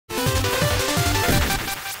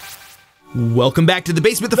Welcome back to the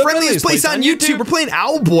basement, the friendliest place on YouTube. We're playing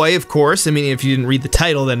Owlboy, of course. I mean, if you didn't read the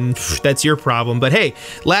title, then that's your problem. But hey,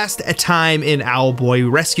 last time in Owlboy, we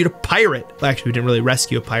rescued a pirate. Well, actually, we didn't really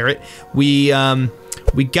rescue a pirate. We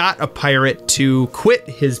got a pirate to quit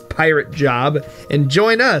his pirate job and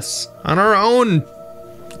join us on our own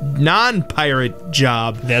non-pirate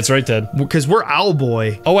job. That's right, Ted. Because we're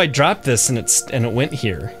Owlboy. Oh, I dropped this and it went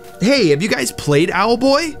here. Hey, have you guys played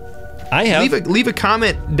Owlboy? I have. Leave a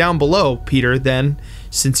comment down below, Peter, then,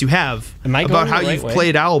 since you have, about how you've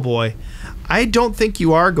played Owlboy. I don't think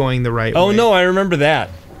you are going the right way. Oh, no, I remember that.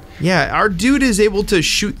 Yeah, our dude is able to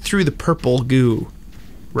shoot through the purple goo,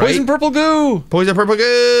 right? Poison purple goo! Poison purple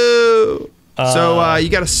goo! So, you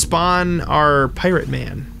gotta spawn our pirate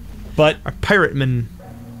man. But... Our pirate man.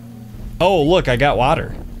 Oh, look, I got water.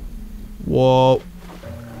 Whoa.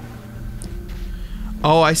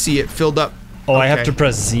 Oh, I see it filled up. Oh, okay. I have to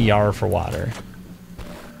press ZR for water.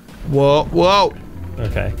 Whoa, whoa.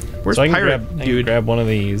 Okay. Where's so I pirate, I can grab one of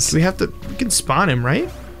these. We can spawn him, right?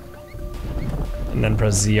 And then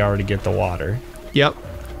press ZR to get the water. Yep.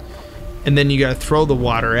 And then you gotta throw the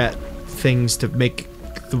water at things to make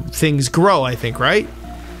the things grow, I think, right?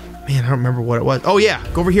 Man, I don't remember what it was. Oh yeah,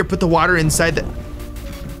 go over here, put the water inside the...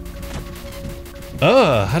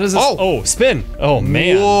 How does this... Oh, spin! Oh,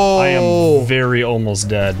 man. Whoa. I am very almost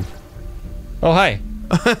dead. Oh, hi.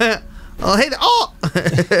 Oh, hey, oh!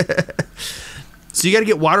 So you gotta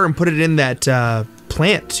get water and put it in that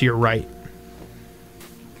plant to your right.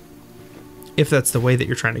 If that's the way that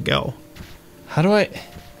you're trying to go. How do I...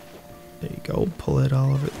 There you go, pull it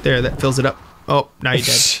all over. There, that fills it up. Oh, now you're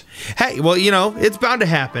dead. Hey, well, you know, it's bound to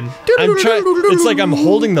happen. It's like I'm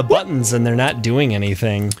holding the buttons and they're not doing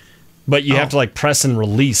anything. But you have to like press and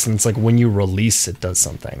release, and it's like when you release, it does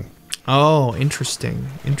something. Oh, interesting.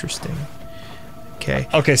 Interesting. Okay.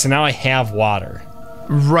 Okay, so now I have water.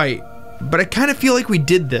 Right. But I kind of feel like we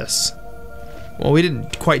did this. Well, we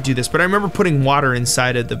didn't quite do this, but I remember putting water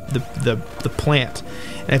inside of the plant.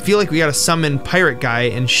 And I feel like we gotta summon Pirate Guy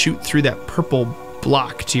and shoot through that purple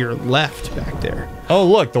block to your left back there. Oh,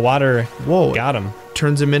 look, the water got him.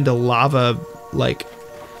 Turns him into lava, like...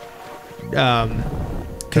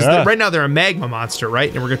 Because right now they're a magma monster, right?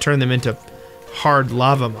 And we're gonna turn them into hard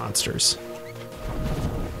lava monsters.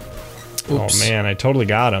 Oops. Oh man, I totally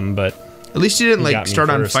got him, but... At least you didn't like start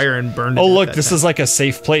on fire and burn it. Oh look, this is like a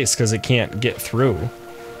safe place because it can't get through.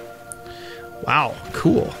 Wow,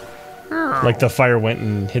 cool. Like the fire went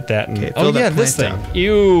and hit that and... Okay, oh yeah, this thing.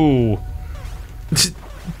 Ew.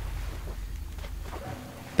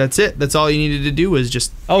 That's it. That's all you needed to do was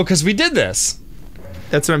just... Oh, because we did this.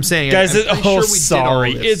 That's what I'm saying. Guys,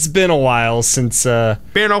 sorry. It's been a while since...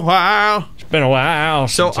 Been a while. It's been a while.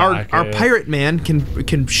 So our pirate man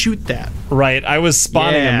can shoot that. Right. I was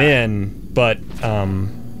spawning him in, but I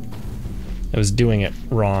was doing it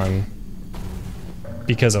wrong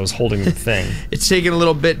because I was holding the thing. It's taking a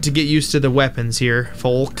little bit to get used to the weapons here,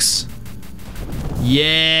 folks.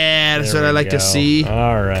 Yeah, that's what I like to see.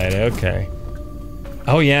 All right. Okay.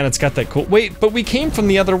 Oh yeah, and it's got that cool... Wait, but we came from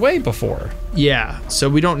the other way before. Yeah, so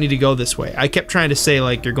we don't need to go this way. I kept trying to say,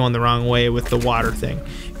 like, you're going the wrong way with the water thing.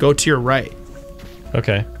 Go to your right.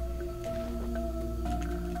 Okay.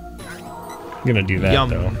 I'm gonna do that,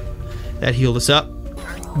 though. That healed us up.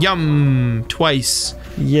 Yum! Twice.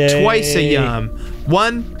 Yay. Twice a yum.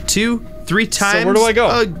 1, 2, 3 times. So where do I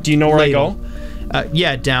go? Do you know where I go?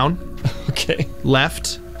 Yeah, down. Okay.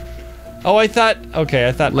 Left. Oh, I thought... Okay,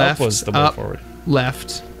 I thought left, up was the way forward.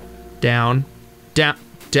 Left. Down. Down.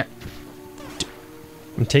 Down.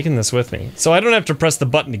 I'm taking this with me. So I don't have to press the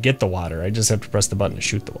button to get the water. I just have to press the button to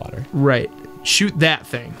shoot the water. Right. Shoot that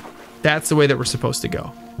thing. That's the way that we're supposed to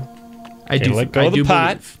go. I do. Let go of the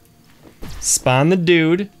pot. Spawn the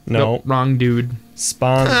dude. No. Nope, wrong dude.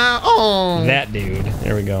 Spawn that dude.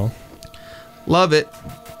 There we go. Love it.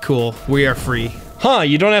 Cool. We are free. Huh,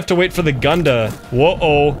 you don't have to wait for the gun to...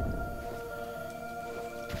 Whoa-oh.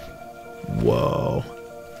 Whoa.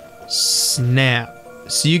 Snap.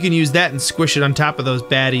 So you can use that and squish it on top of those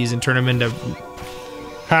baddies and turn them into...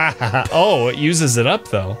 Ha ha ha. Oh, it uses it up,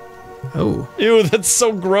 though. Oh. Ew, that's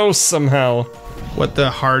so gross somehow. What, the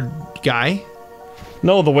hard guy?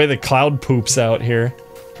 No, the way the cloud poops out here.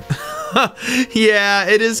 Yeah,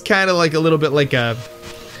 it is kind of like a little bit like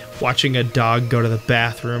watching a dog go to the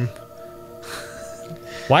bathroom.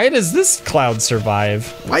 Why does this cloud survive?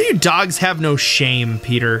 Why do dogs have no shame,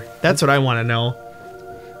 Peter? That's what I want to know.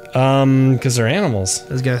 Because they're animals.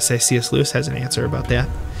 I was gonna say C.S. Lewis has an answer about that.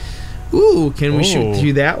 Ooh, can we shoot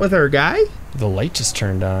through that with our guy? The light just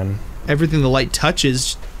turned on. Everything the light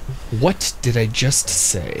touches. What did I just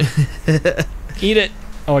say? Eat it.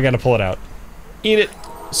 Oh, I gotta pull it out. Eat it.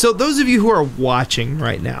 So those of you who are watching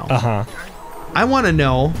right now, I want to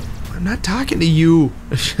know. I'm not talking to you.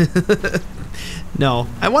 No,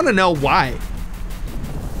 I want to know why.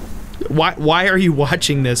 Why are you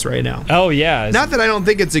watching this right now? Oh yeah. Not that I don't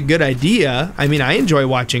think it's a good idea. I mean, I enjoy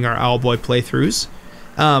watching our Owlboy playthroughs,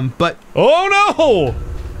 but oh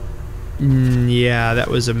no! Yeah, that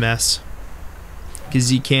was a mess.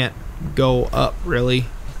 Because you can't go up really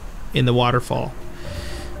in the waterfall.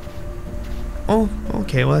 Oh,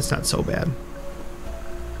 okay. Well, that's not so bad.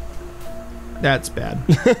 That's bad.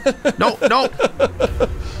 No, no.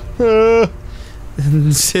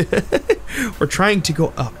 We're trying to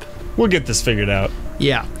go up. We'll get this figured out.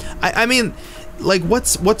 Yeah, I mean, like,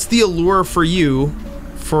 what's the allure for you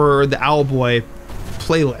for the Owlboy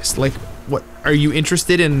playlist? Like, what are you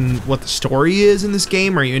interested in? What the story is in this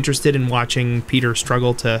game? Are you interested in watching Peter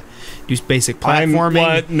struggle to do basic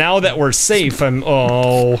platforming? Now that we're safe, I'm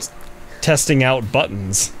testing out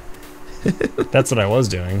buttons. That's what I was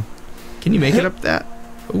doing. Can you make it up that?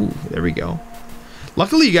 Ooh, there we go.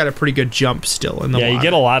 Luckily, you got a pretty good jump still in the water. Yeah, you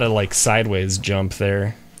get a lot of like sideways jump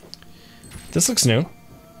there. This looks new.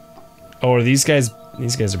 Oh, are these guys?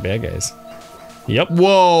 These guys are bad guys. Yep.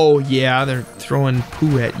 Whoa, yeah, they're throwing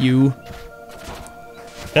poo at you.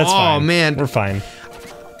 That's fine. Oh, man. We're fine.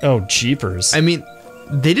 Oh, jeepers. I mean,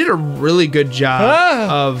 they did a really good job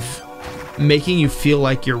of making you feel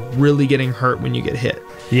like you're really getting hurt when you get hit.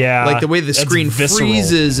 Yeah. Like the way the screen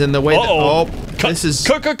freezes and the way this is...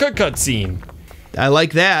 Cut scene. I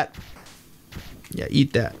like that. Yeah,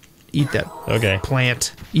 eat that. Eat that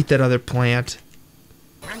plant. Eat that other plant.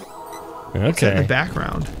 Okay. In the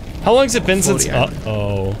background. How long has it been since...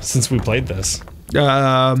 since we played this?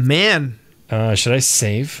 Man. Should I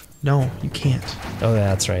save? No, you can't. Oh,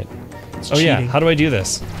 that's right. Yeah, how do I do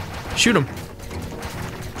this? Shoot him.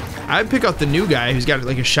 I'd pick out the new guy who's got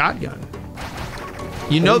like a shotgun.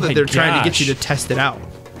 You know that they're trying to get you to test it out.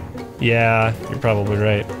 Yeah, you're probably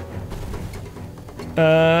right.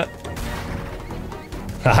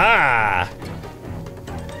 Haha!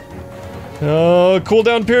 Oh,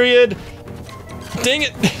 cooldown period! Dang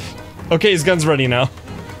it! Okay, his gun's ready now.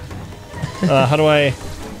 How do I...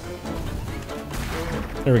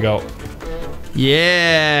 There we go.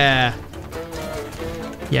 Yeah!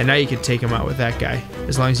 Yeah, now you can take him out with that guy,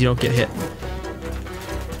 as long as you don't get hit.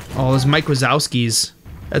 Oh, those Mike Wazowskis.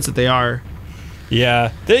 That's what they are.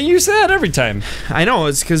 Yeah, they use that every time. I know,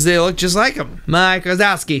 it's because they look just like him. Mike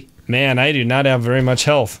Wazowski. Man, I do not have very much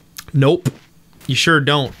health. Nope. You sure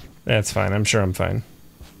don't. That's fine, I'm sure I'm fine.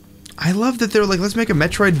 I love that they're like, let's make a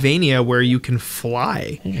Metroidvania where you can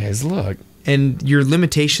fly. You guys, look. And your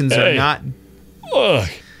limitations are not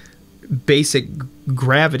basic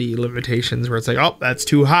gravity limitations where it's like, oh, that's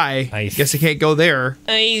too high. I guess I can't go there.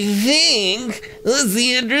 I think that's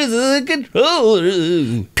the entrance of the control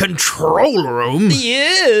room. Control room?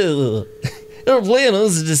 Yeah. Our plan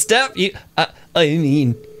was to stop you. Our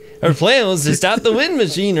plan was to stop the wind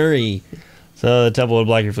machinery. So the temple would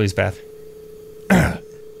block your fleece path.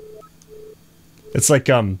 It's like,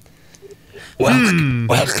 welcome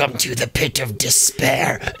to the pit of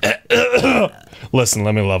despair. Listen,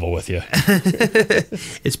 let me level with you.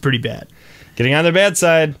 It's pretty bad. Getting on their bad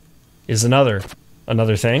side is another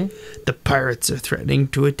thing. The pirates are threatening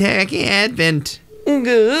to attack Advent.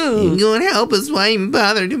 Go. You gonna help us? Why even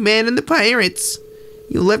bother to abandon the pirates?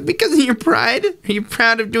 You left because of your pride? Are you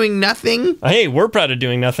proud of doing nothing? Hey, we're proud of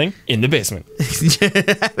doing nothing in the basement.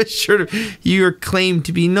 I'm sure you're claimed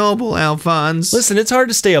to be noble, Alphonse. Listen, it's hard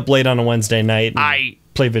to stay up late on a Wednesday night and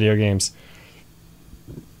play video games.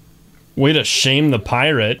 Way to shame the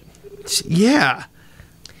pirate. Yeah.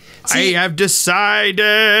 See, I have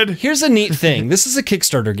decided. Here's a neat thing. This is a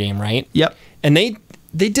Kickstarter game, right? Yep. And they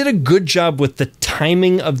did a good job with the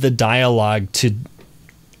timing of the dialogue to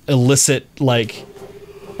elicit, like,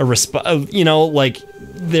 a response. You know, like,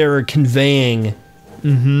 they're conveying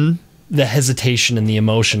the hesitation and the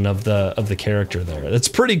emotion of the character there. That's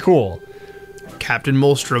pretty cool. Captain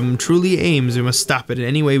Molstrom truly aims. We must stop it in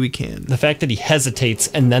any way we can. The fact that he hesitates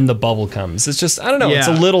and then the bubble comes. It's just, I don't know, it's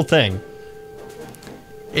a little thing.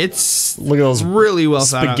 It's look at those really well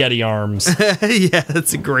spaghetti arms. Yeah,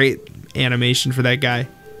 that's a great animation for that guy.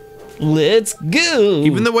 Let's go.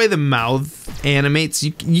 Even the way the mouth animates,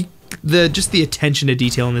 just the attention to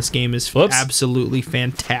detail in this game is absolutely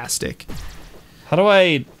fantastic. How do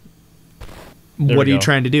I... What are you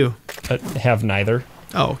trying to do? Have neither.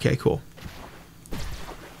 Oh, okay, cool.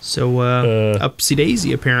 So, upsy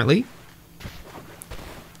daisy, apparently.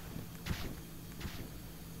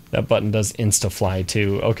 That button does insta-fly,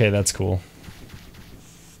 too. Okay, that's cool.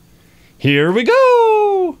 Here we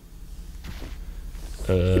go!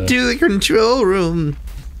 To the control room.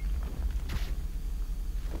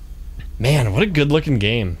 Man, what a good looking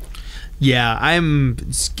game. Yeah, I'm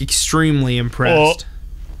extremely impressed.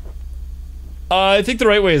 I think the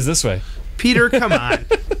right way is this way. Peter, come on.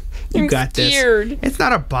 You got scared. this. It's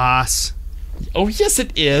not a boss. Oh, yes,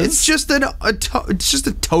 it is. It's just it's just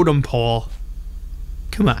a totem pole.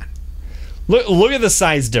 Come on. Look at the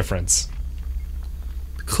size difference.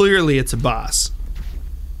 Clearly, it's a boss.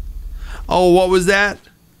 Oh, what was that?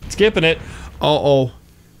 Skipping it. Oh.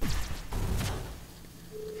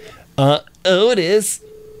 Oh, it is.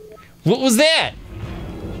 What was that?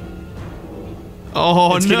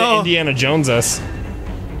 Oh, It's no. gonna Indiana Jones us.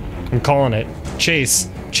 I'm calling it. Chase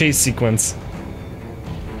sequence.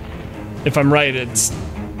 If I'm right, it's...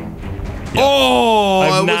 Oh,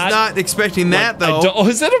 I I'm was not expecting that, though. Oh,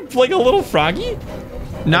 is that like a little froggy?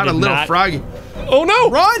 Not a little froggy. Oh, no.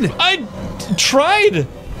 Run! I tried.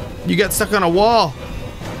 You got stuck on a wall.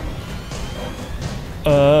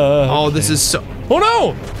 Oh, this is so... Oh,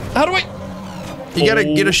 no. How do I... You gotta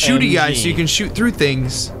get a shooty guy so OMG. you can shoot through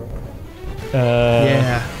things. Yeah.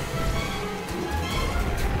 Yeah.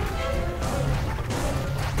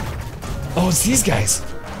 Oh, it's these guys.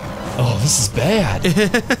 Oh, this is bad.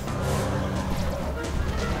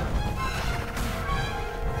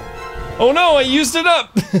 Oh no, I used it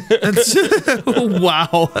up.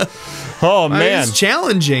 Wow. Oh man. It's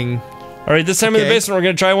challenging. All right, this time in the basement, we're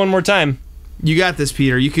gonna try one more time. You got this,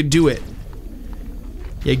 Peter. You could do it.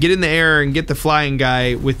 Yeah, get in the air and get the flying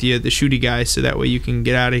guy with you, the shooty guy, so that way you can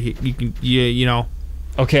get out of here. You can, you know.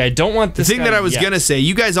 Okay, I don't want this. The thing guy that I was yet. gonna say.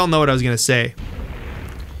 You guys all know what I was gonna say.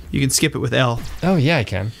 You can skip it with L. Oh yeah, I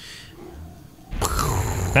can.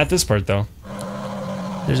 Not this part though.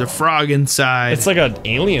 There's a frog inside. It's like an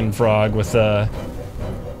alien frog with a.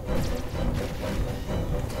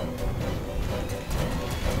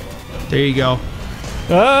 There you go.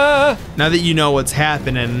 Ah! Now that you know what's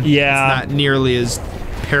happening, Yeah. it's not nearly as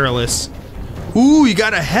perilous. Ooh, you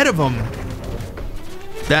got ahead of him.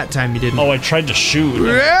 That time you didn't. Oh, I tried to shoot. And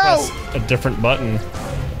Yeah. press a different button.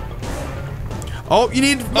 Oh, you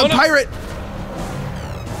need a no. pirate.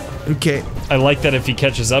 Okay. I like that if he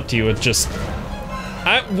catches up to you, it just.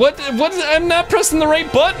 What? I'm not pressing the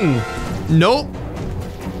right button. Nope.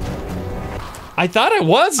 I thought I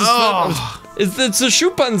was. It's the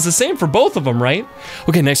shoot button's the same for both of them, right?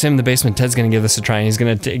 Okay, next time in the basement, Ted's gonna give this a try, and he's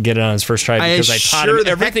gonna get it on his first try because I taught him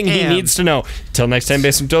everything he needs to know. Till next time,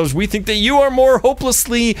 basement does. We think that you are more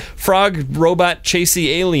hopelessly frog robot chasey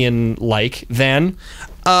alien like than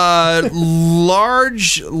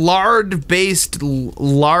large lard based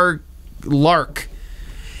lark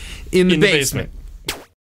in the basement.